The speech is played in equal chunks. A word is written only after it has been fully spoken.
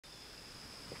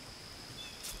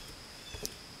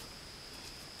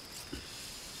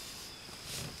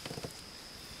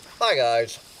Hi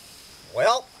guys.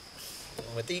 Well,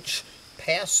 with each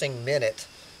passing minute,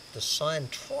 the sun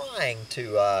trying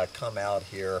to come out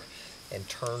here and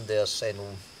turn this and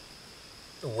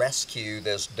rescue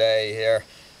this day here.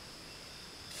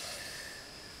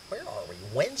 Where are we?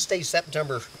 Wednesday,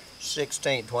 September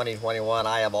 16th, 2021.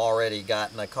 I have already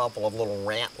gotten a couple of little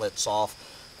rantlets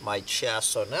off my chest.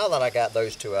 So now that I got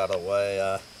those two out of the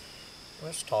way,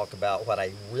 let's talk about what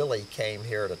I really came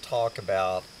here to talk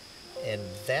about. And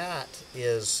that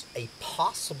is a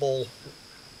possible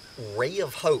ray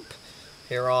of hope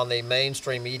here on the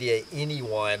mainstream media.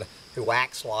 Anyone who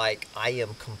acts like I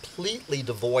am completely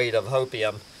devoid of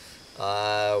hopium,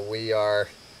 we are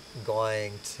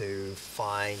going to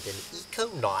find an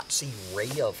eco-Nazi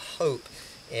ray of hope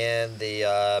in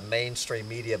the mainstream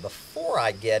media. Before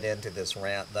I get into this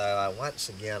rant, though, once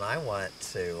again, I want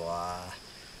to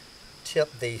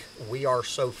tip the "We Are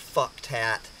So Fucked"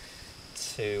 hat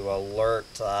to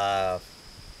alert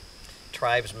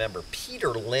Tribes member Peter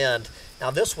Lind.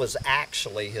 Now, this was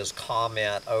actually his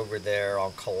comment over there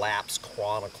on Collapse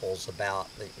Chronicles about,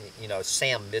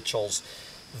 Sam Mitchell's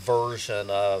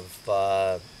version of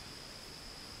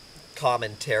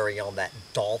commentary on that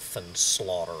dolphin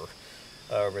slaughter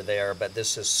over there. But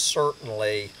this is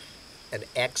certainly an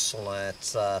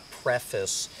excellent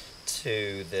preface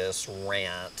to this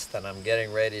rant that I'm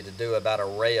getting ready to do about a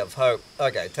ray of hope.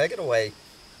 Okay, take it away,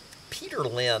 Peter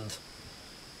Lind,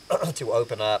 to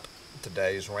open up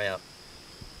today's rant.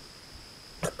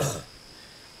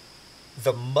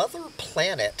 The mother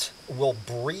planet will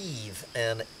breathe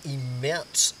an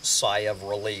immense sigh of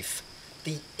relief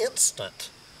the instant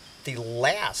the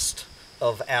last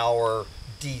of our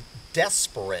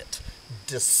desperate,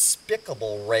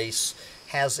 despicable race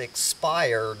has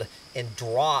expired and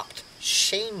dropped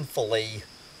shamefully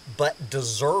but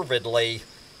deservedly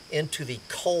into the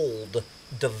cold,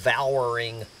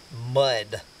 devouring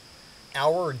mud.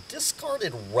 Our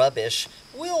discarded rubbish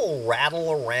will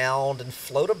rattle around and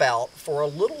float about for a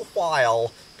little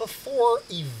while before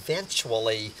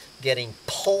eventually getting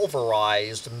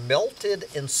pulverized, melted,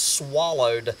 and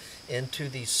swallowed into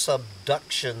the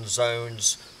subduction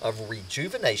zones of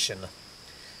rejuvenation.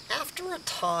 After a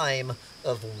time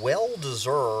of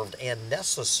well-deserved and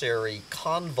necessary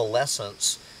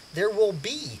convalescence, there will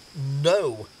be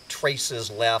no traces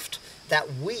left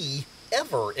that we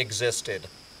ever existed.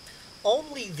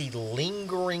 Only the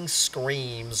lingering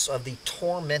screams of the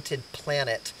tormented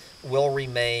planet will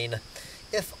remain,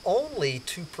 if only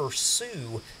to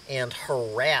pursue and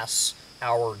harass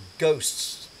our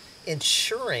ghosts,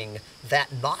 ensuring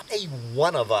that not a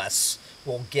one of us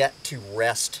will get to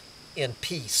rest in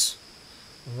peace.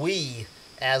 We,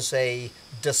 as a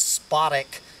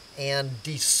despotic and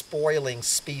despoiling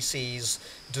species,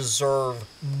 deserve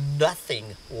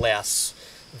nothing less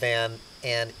than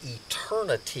an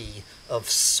eternity of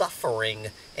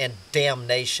suffering and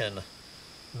damnation.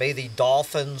 May the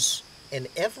dolphins and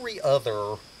every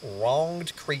other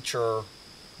wronged creature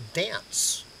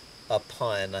dance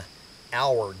upon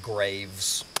our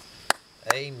graves.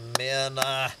 Amen.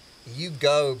 You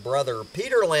go, brother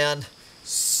Peter Lind,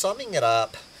 summing it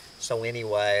up. So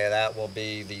anyway, that will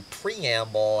be the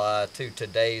preamble to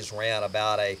today's rant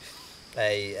about a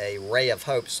ray of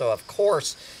hope. So, of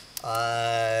course,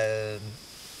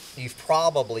 you've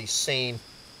probably seen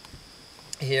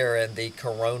here in the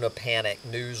Corona Panic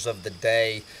news of the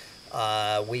day,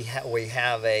 we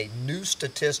have a new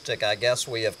statistic. I guess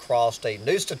we have crossed a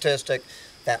new statistic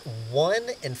that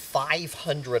 1 in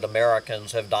 500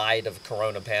 Americans have died of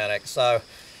Corona Panic. So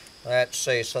let's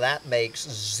see. So that makes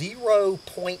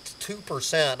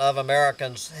 0.2% of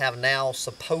Americans have now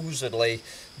supposedly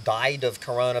died of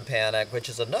Corona Panic, which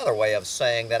is another way of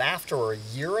saying that after a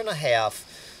year and a half,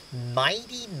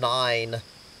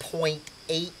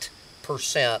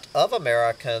 99.8% of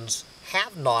Americans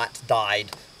have not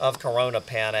died of Corona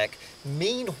Panic.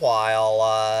 Meanwhile,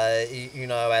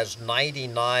 as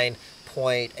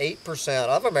 99.8%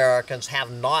 of Americans have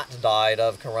not died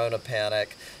of Corona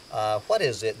Panic, what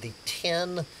is it? The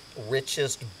 10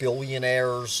 richest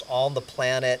billionaires on the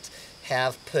planet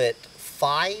have put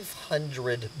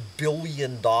 $500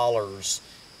 billion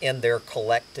in their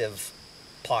collective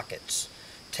pockets,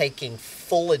 taking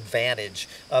full advantage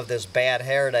of this bad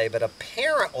hair day. But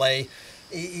apparently,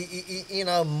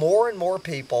 more and more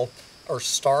people are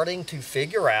starting to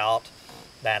figure out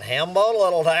that Hambone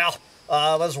Littletail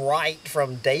was right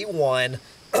from day one,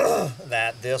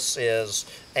 that this is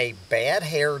a bad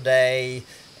hair day,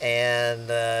 and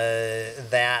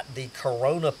that the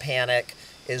Corona Panic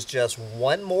is just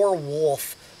one more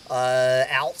wolf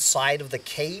outside of the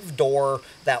cave door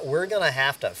that we're going to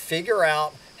have to figure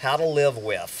out how to live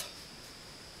with.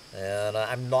 And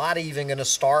I'm not even going to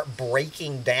start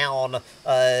breaking down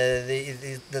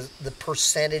the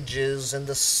percentages and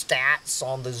the stats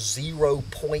on the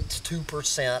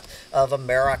 0.2% of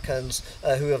Americans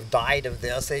who have died of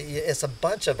this. It's a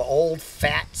bunch of old,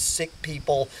 fat, sick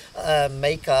people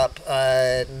make up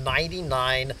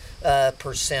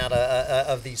 99%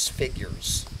 of these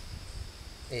figures.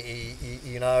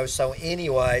 You know, so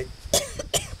anyway,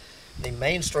 the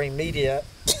mainstream media,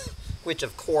 which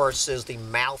of course is the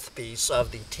mouthpiece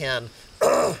of the 10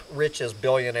 richest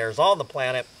billionaires on the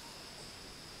planet,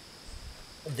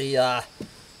 the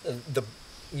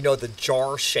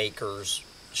jar shakers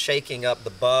shaking up the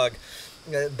bug,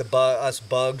 us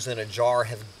bugs in a jar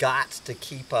have got to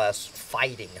keep us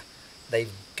fighting.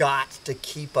 They've got to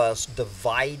keep us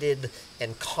divided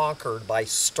and conquered by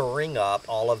stirring up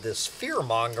all of this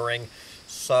fear-mongering.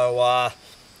 So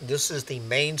this is the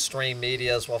mainstream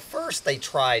media as well. First, they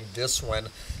tried this one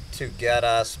to get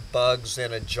us bugs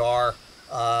in a jar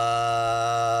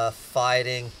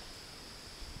fighting.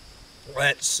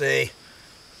 Let's see.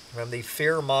 From the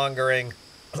fear-mongering.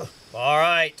 All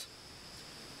right.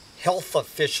 Health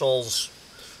officials,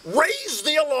 raise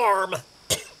the alarm.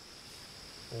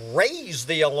 Raise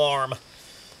the alarm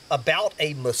about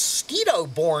a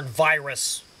mosquito-borne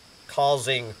virus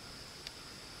causing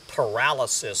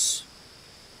paralysis,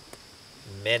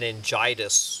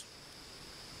 meningitis,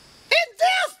 and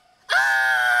death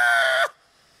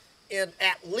in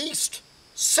at least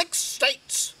 6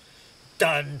 states.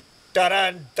 Dun, dun,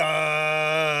 dun,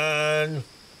 dun.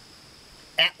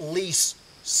 At least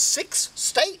 6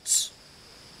 states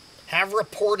have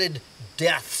reported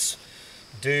deaths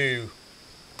due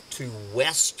to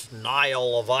West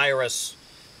Nile virus,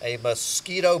 a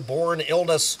mosquito-borne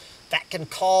illness that can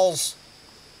cause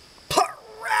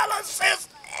paralysis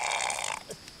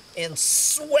and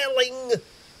swelling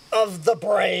of the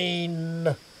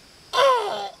brain.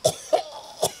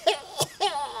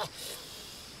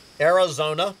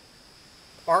 Arizona,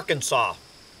 Arkansas,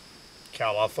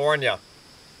 California,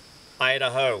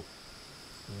 Idaho,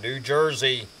 New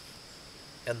Jersey,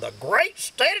 and the great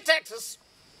state of Texas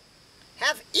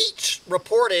have each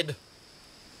reported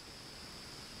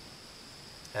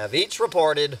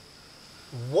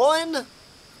 1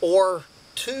 or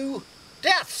 2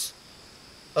 deaths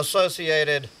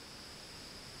associated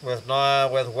with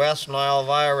West Nile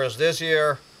virus this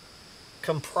year,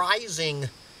 comprising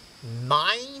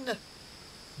 9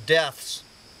 deaths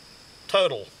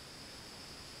total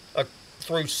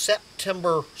through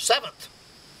September 7th,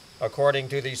 according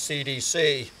to the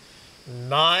CDC.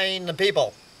 9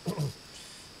 people.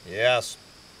 Yes.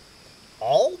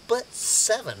 All but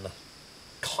 7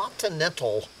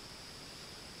 continental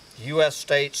U.S.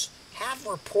 states have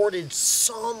reported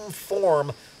some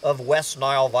form of West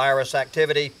Nile virus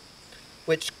activity,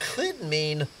 which could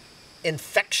mean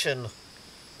infection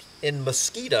in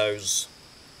mosquitoes,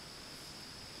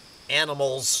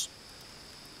 animals,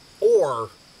 or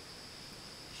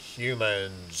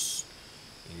humans.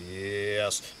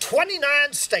 Yes.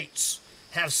 29 states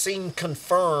have seen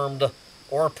confirmed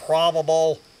or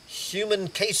probable human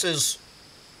cases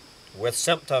with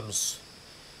symptoms.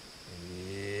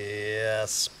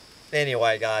 Yes.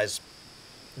 Anyway, guys,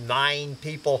 9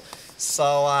 people.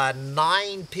 So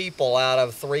 9 people out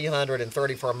of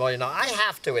 334 million. Now, I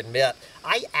have to admit,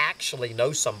 I actually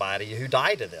know somebody who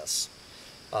died of this.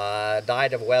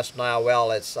 Died of West Nile.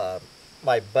 Well, it's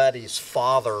my buddy's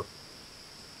father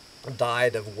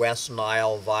died of West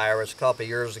Nile virus a couple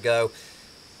years ago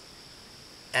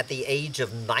at the age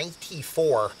of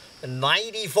 94.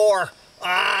 94.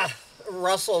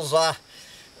 Russell's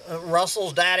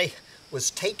daddy was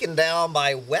taken down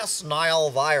by West Nile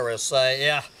virus.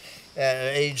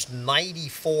 Aged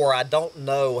 94. I don't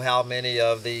know how many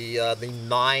of the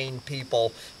 9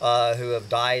 people who have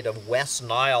died of West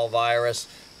Nile virus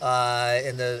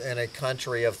in a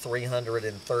country of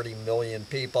 330 million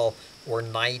people were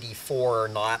 94 or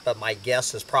not, but my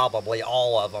guess is probably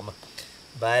all of them.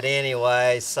 But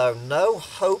anyway, so no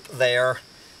hope there.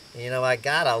 You know, I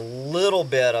got a little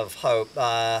bit of hope,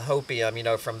 hopium, you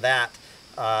know, from that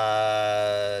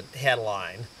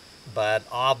headline. But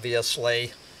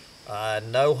obviously,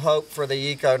 no hope for the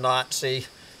eco-Nazi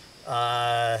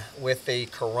with the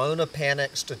corona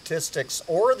panic statistics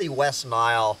or the West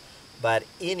Nile, but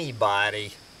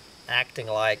anybody acting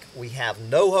like we have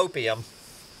no hopium.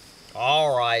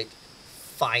 All right,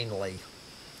 finally,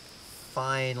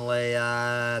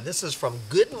 this is from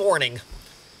Good Morning,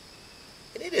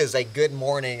 and it is a good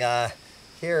morning.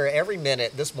 Here, every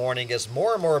minute this morning is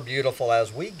more and more beautiful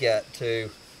as we get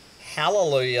to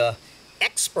Hallelujah.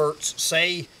 Experts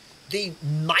say the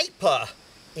Nipah,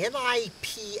 Nipah,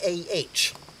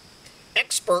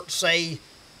 experts say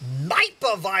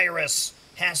Nipah virus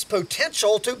has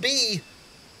potential to be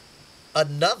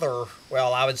another,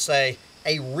 well, I would say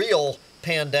a real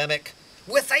pandemic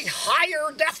with a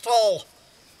higher death toll.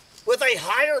 With a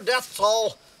higher death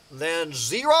toll than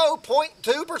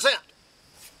 0.2%.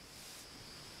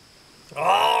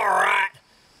 All right,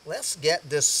 let's get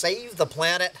this Save the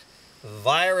Planet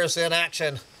virus in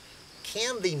action.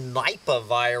 Can the Nipah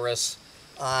virus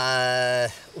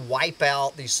wipe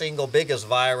out the single biggest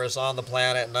virus on the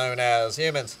planet known as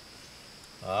humans?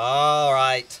 All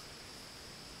right.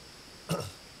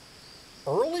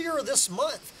 Earlier this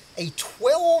month, a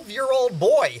 12-year-old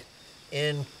boy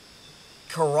in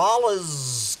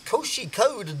Kerala's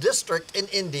Kozhikode district in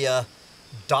India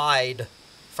died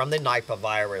from the Nipah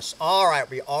virus. All right,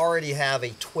 we already have a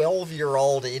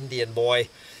 12-year-old Indian boy,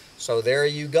 so there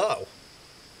you go.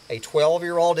 A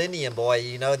 12-year-old Indian boy,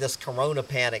 you know, this corona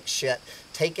panic shit,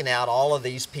 taking out all of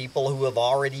these people who have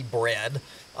already bred.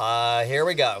 Here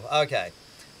we go. Okay,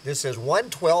 this is one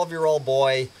 12-year-old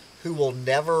boy who will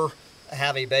never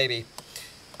have a baby.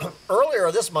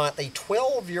 Earlier this month, a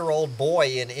 12-year-old boy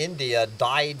in India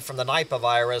died from the Nipah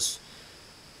virus,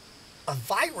 a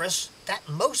virus that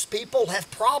most people have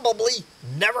probably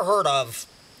never heard of.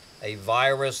 A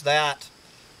virus that,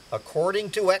 according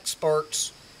to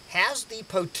experts, has the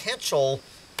potential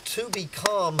to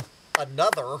become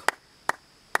another,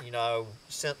 you know,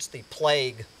 since the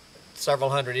plague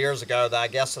several hundred years ago, that I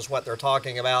guess is what they're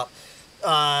talking about,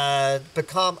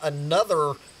 become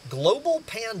another global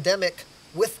pandemic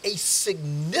with a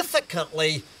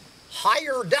significantly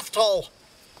higher death toll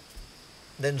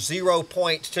than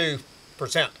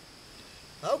 0.2%.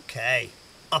 Okay,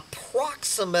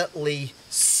 approximately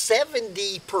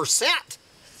 70%.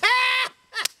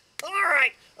 All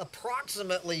right,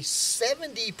 approximately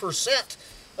 70%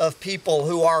 of people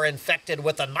who are infected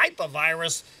with the Nipah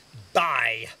virus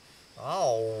die.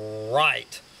 All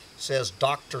right, says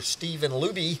Dr. Stephen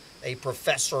Luby, a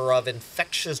professor of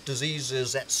infectious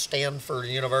diseases at Stanford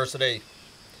University.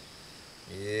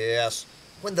 Yes,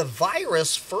 when the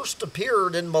virus first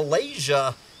appeared in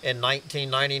Malaysia in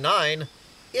 1999,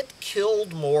 it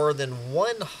killed more than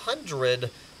 100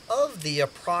 of the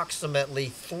approximately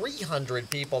 300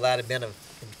 people that had been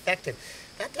infected.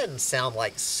 That doesn't sound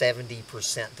like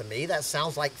 70% to me. That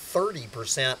sounds like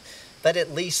 30%. But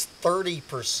at least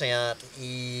 30%,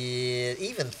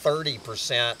 even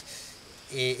 30%,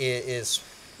 is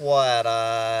what,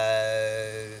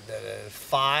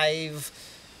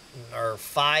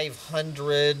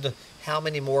 500, how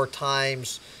many more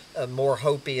times more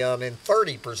hopium, and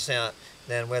 30%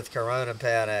 than with corona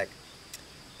panic.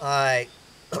 All right,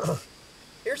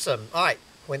 here's some, all right,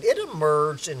 when it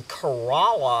emerged in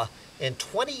Kerala in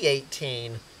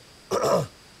 2018,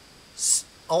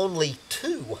 only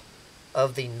 2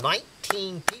 of the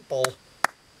 19 people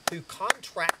who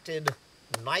contracted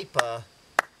Nipah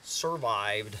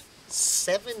survived.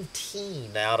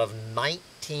 17 out of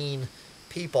 19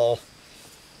 people.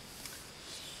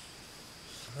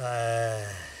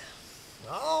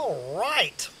 All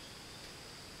right.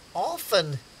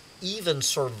 Often, even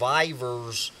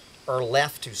survivors are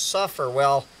left to suffer.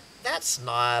 Well, that's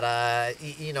not,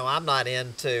 you know, I'm not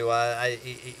into,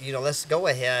 you know, let's go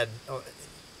ahead.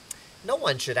 No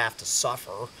one should have to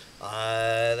suffer.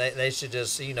 They should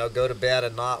just, you know, go to bed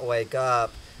and not wake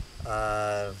up.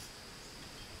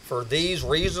 For these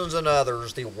reasons and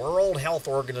others, the World Health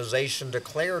Organization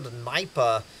declared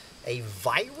Nipah a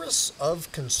virus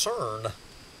of concern,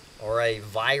 or a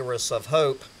virus of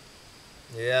hope.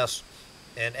 Yes,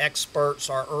 and experts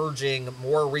are urging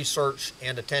more research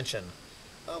and attention.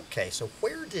 Okay, so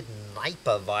where did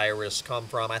Nipah virus come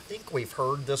from? I think we've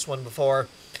heard this one before.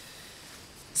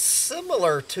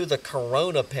 Similar to the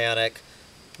corona panic,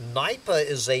 Nipah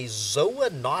is a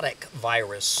zoonotic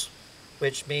virus,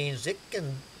 which means it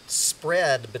can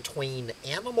spread between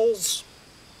animals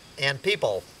and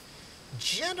people.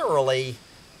 Generally,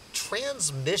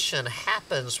 transmission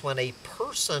happens when a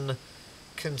person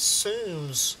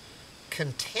consumes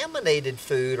contaminated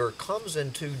food or comes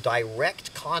into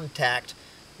direct contact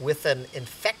with an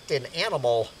infected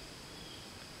animal.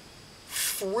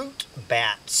 Fruit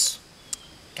bats.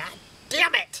 God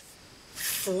damn it!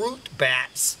 Fruit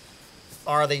bats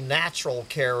are the natural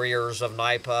carriers of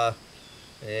Nipah.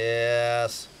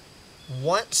 Yes.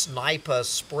 Once Nipah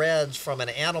spreads from an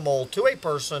animal to a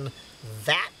person,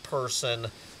 that person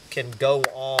can go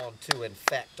on to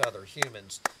infect other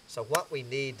humans. So what we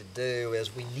need to do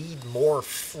is we need more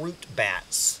fruit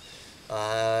bats.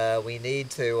 We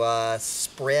need to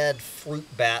spread fruit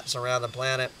bats around the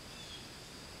planet.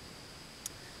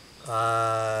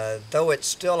 Though it's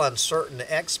still uncertain,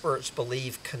 experts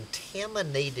believe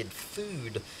contaminated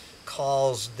food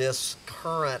caused this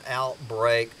current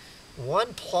outbreak.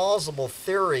 One plausible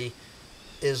theory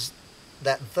is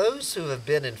that those who have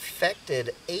been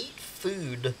infected ate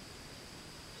food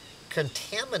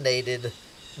contaminated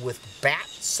with bat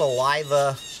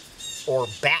saliva or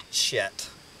bat shit.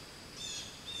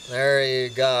 There you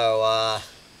go.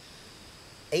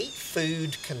 Ate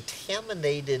food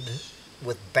contaminated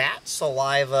with bat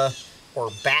saliva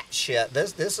or bat shit.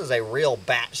 This is a real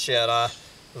bat shit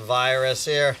virus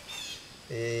here.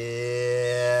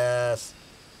 Yes.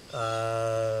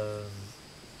 All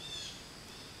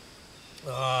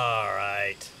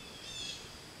right.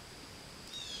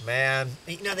 Man,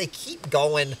 you know, they keep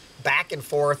going back and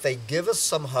forth. They give us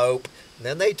some hope, and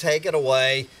then they take it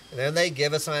away, and then they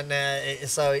give us some.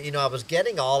 So, you know, I was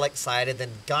getting all excited,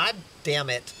 then God damn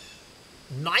it,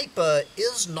 Nipah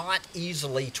is not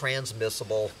easily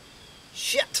transmissible.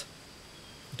 Shit. ...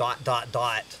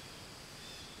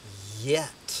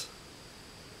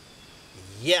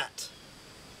 Yet.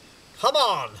 Come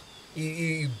on.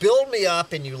 You build me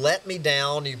up and you let me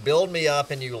down. You build me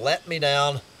up and you let me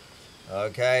down.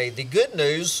 Okay, the good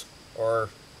news, or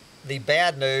the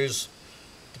bad news,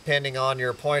 depending on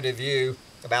your point of view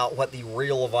about what the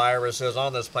real virus is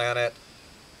on this planet.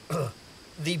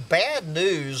 The bad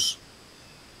news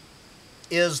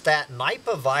is that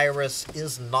Nipah virus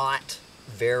is not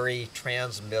very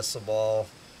transmissible.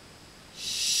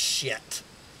 Shit.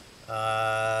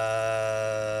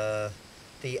 The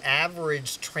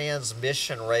average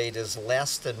transmission rate is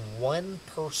less than one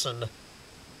person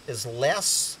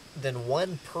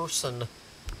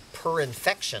per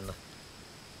infection.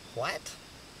 What?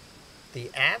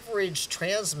 The average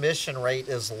transmission rate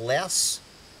is less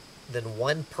than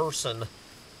one person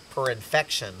per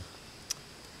infection.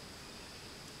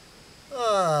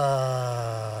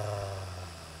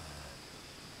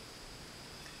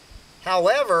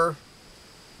 However,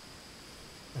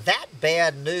 that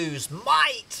bad news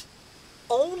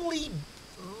only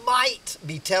might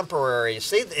be temporary.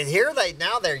 See, here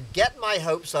they're getting my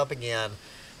hopes up again.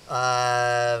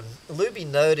 Luby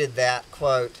noted that,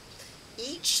 quote,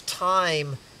 each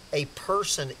time a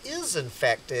person is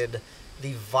infected,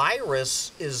 the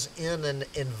virus is in an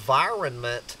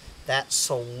environment that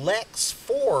selects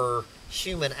for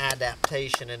human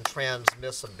adaptation and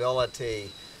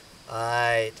transmissibility. All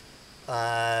right.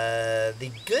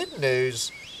 The good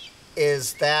news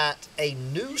is that a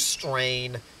new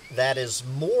strain that is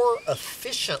more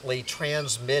efficiently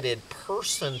transmitted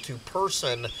person to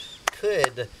person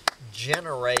could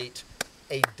generate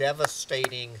a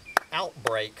devastating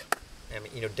outbreak. I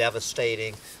mean, you know,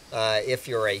 devastating if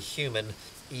you're a human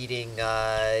eating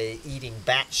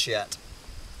bat shit.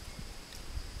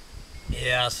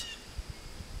 Yes.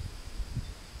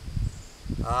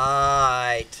 All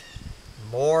right.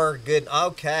 More good.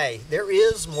 Okay, there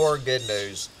is more good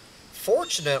news.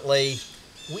 Fortunately,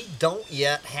 we don't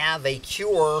yet have a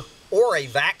cure or a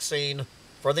vaccine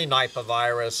for the Nipah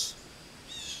virus.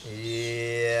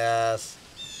 Yes.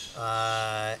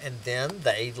 And then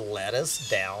they let us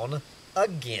down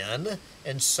again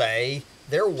and say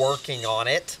they're working on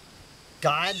it.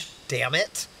 God damn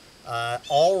it.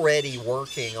 Already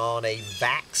working on a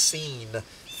vaccine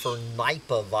for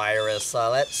Nipah virus.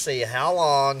 Let's see how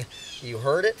long. You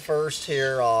heard it first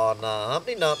here on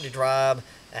Humptytribe.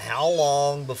 How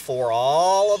long before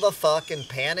all of the fucking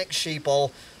panic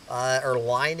sheeple are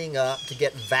lining up to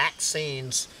get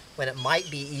vaccines when it might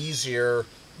be easier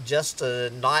just to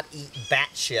not eat bat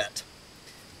shit?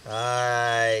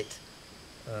 Alright.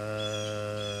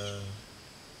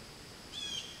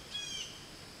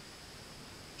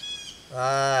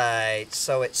 Alright,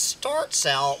 so it starts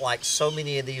out like so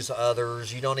many of these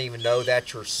others, you don't even know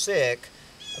that you're sick,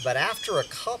 but after a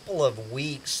couple of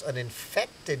weeks, an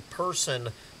infected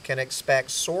person can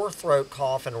expect sore throat,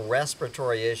 cough, and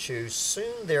respiratory issues.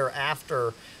 Soon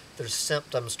thereafter, their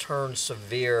symptoms turn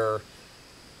severe.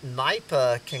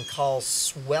 Nipah can cause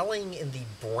swelling in the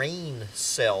brain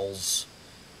cells,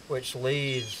 which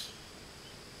leads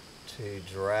to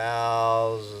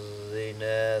drowsiness,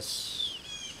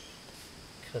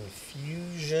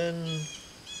 confusion,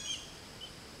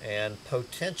 and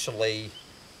potentially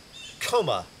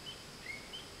coma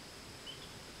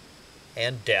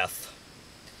and death.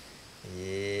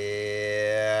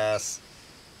 Yes.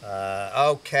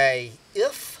 Okay,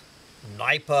 if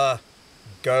Nipah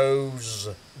goes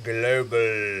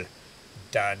global,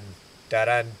 dun, dun,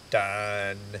 dun,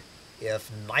 dun.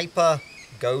 If Nipah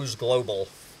goes global,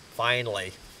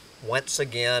 finally, once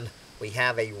again, we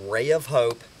have a ray of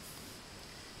hope.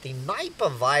 The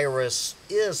Nipah virus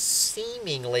is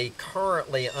seemingly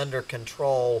currently under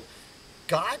control.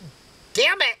 God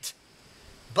damn it!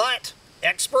 But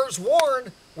experts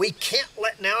warn we can't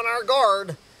let down our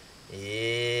guard.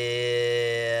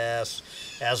 Yes,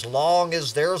 as long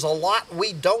as there's a lot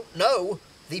we don't know,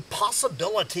 the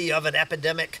possibility of an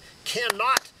epidemic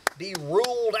cannot be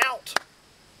ruled out.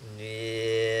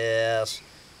 Yes.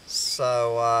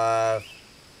 So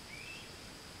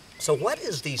what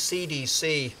is the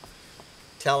CDC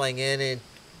telling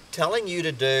you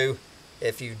to do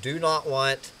if you do not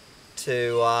want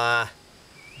to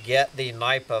get the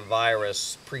Nipah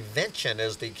virus? Prevention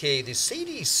is the key. The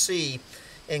CDC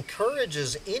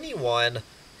encourages anyone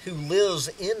who lives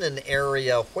in an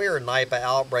area where Nipah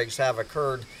outbreaks have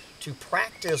occurred to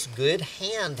practice good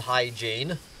hand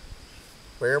hygiene.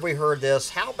 Where have we heard this?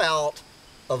 How about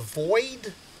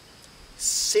avoid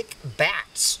sick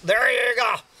bats? There you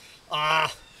go.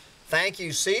 Thank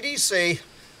you, CDC.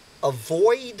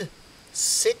 Avoid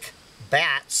sick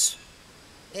bats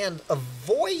and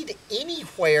avoid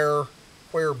anywhere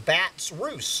where bats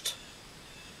roost.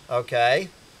 Okay?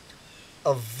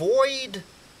 Avoid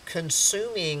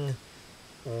consuming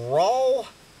raw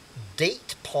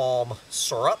date palm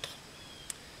syrup.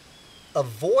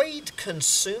 Avoid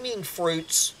consuming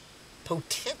fruits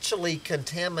potentially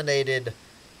contaminated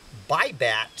by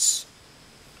bats.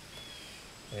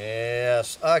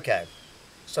 Yes, okay.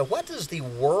 So what does the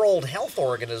World Health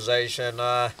Organization,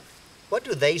 what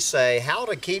do they say? How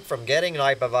to keep from getting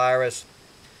Nipah virus?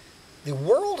 The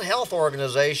World Health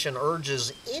Organization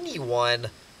urges anyone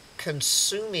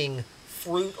consuming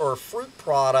fruit or fruit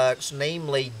products,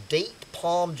 namely date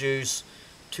palm juice,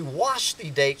 to wash the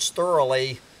dates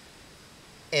thoroughly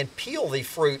and peel the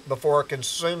fruit before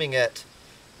consuming it.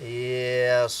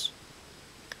 Yes.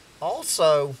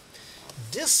 Also,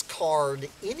 discard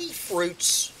any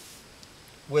fruits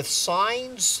with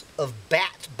signs of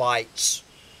bat bites.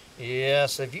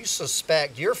 Yes, if you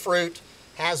suspect your fruit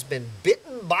has been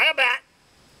bitten by a bat.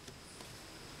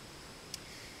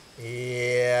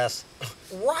 Yes.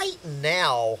 Right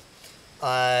now,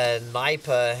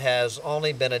 Nipah has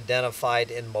only been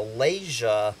identified in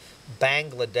Malaysia,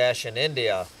 Bangladesh, and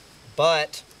India.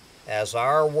 But as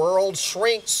our world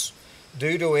shrinks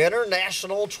due to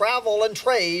international travel and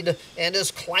trade, and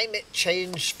as climate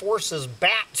change forces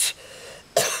bats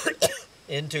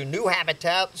into new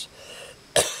habitats,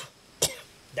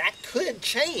 that could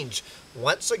change.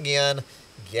 Once again,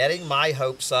 getting my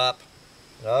hopes up.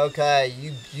 Okay,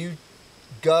 you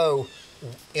go,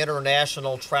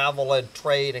 international travel and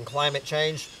trade and climate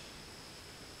change.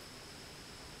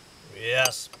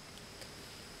 Yes.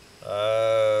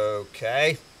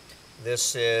 Okay.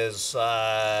 This is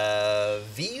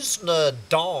Visna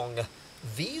Dong.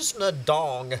 Visna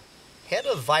Dong, head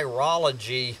of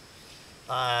virology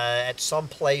at some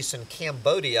place in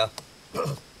Cambodia.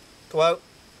 Quote,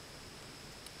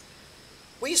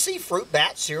 "We see fruit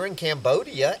bats here in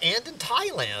Cambodia and in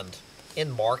Thailand,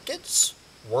 in markets,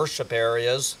 worship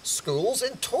areas, schools,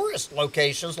 and tourist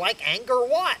locations like Angkor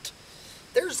Wat.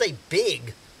 There's a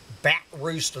big bat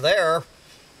roost there.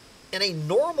 In a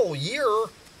normal year,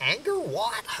 Angkor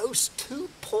Wat hosts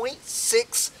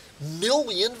 2.6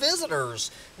 million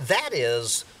visitors. That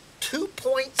is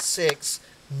 2.6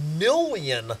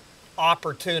 million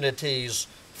opportunities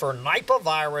for Nipah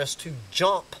virus to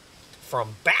jump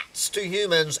from bats to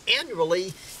humans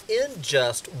annually in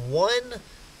just one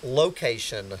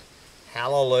location."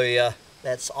 Hallelujah.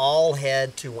 Let's all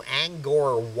head to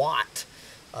Angkor Wat,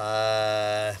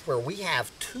 where we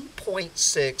have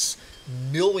 2.6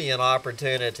 million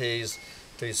opportunities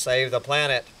to save the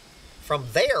planet. From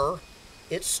there,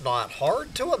 it's not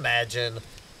hard to imagine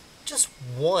just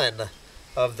one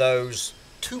of those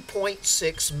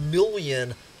 2.6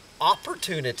 million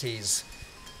opportunities.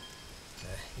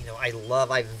 You know,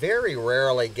 I very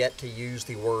rarely get to use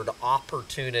the word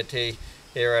opportunity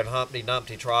here at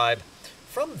Humptytribe.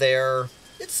 From there,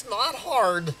 it's not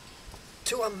hard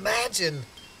to imagine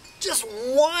just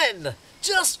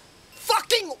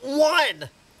fucking one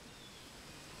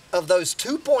of those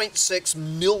 2.6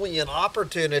 million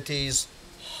opportunities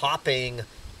hopping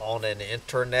on an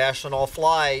international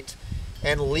flight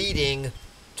and leading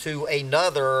to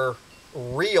another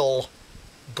real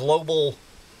global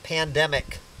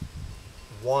pandemic.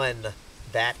 One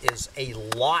that is a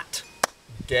lot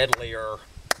deadlier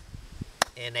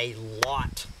and a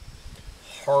lot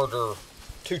harder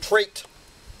to treat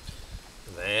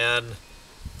than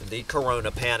the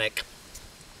corona panic.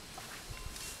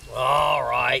 All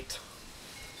right.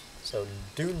 So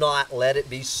do not let it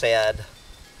be said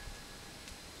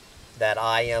that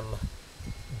I am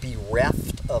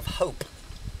bereft of hope.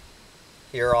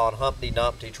 here on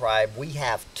Humptytribe, we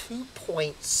have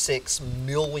 2.6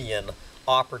 million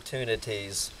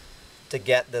opportunities to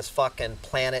get this fucking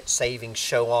planet-saving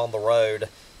show on the road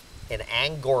in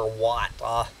Angkor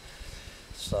Wat.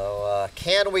 So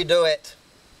can we do it?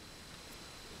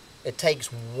 It takes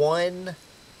one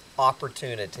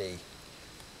opportunity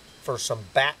for some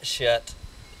batshit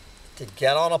to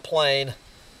get on a plane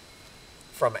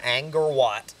from Angkor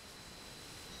Wat.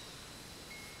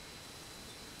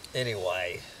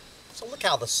 Anyway, so look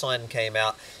how the sun came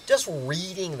out. Just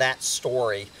reading that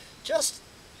story,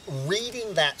 the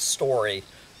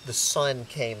sun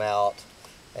came out.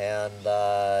 And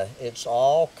it's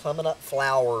all coming up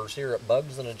flowers here at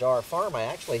Bugs in a Jar Farm. I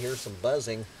actually hear some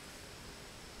buzzing.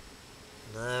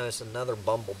 No, it's another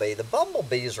bumblebee. The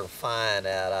bumblebees are fine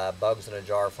at Bugs in a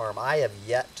Jar Farm. I have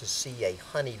yet to see a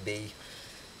honeybee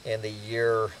in the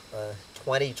year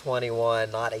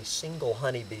 2021. Not a single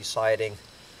honeybee sighting.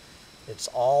 It's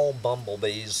all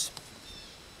bumblebees.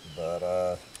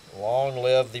 But long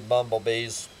live the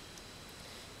bumblebees.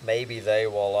 Maybe they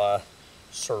will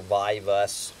survive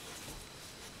us.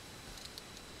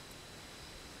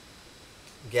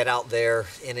 Get out there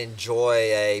and enjoy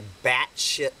a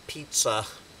batshit pizza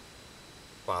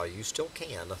while you still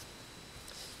can.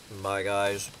 Bye,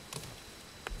 guys.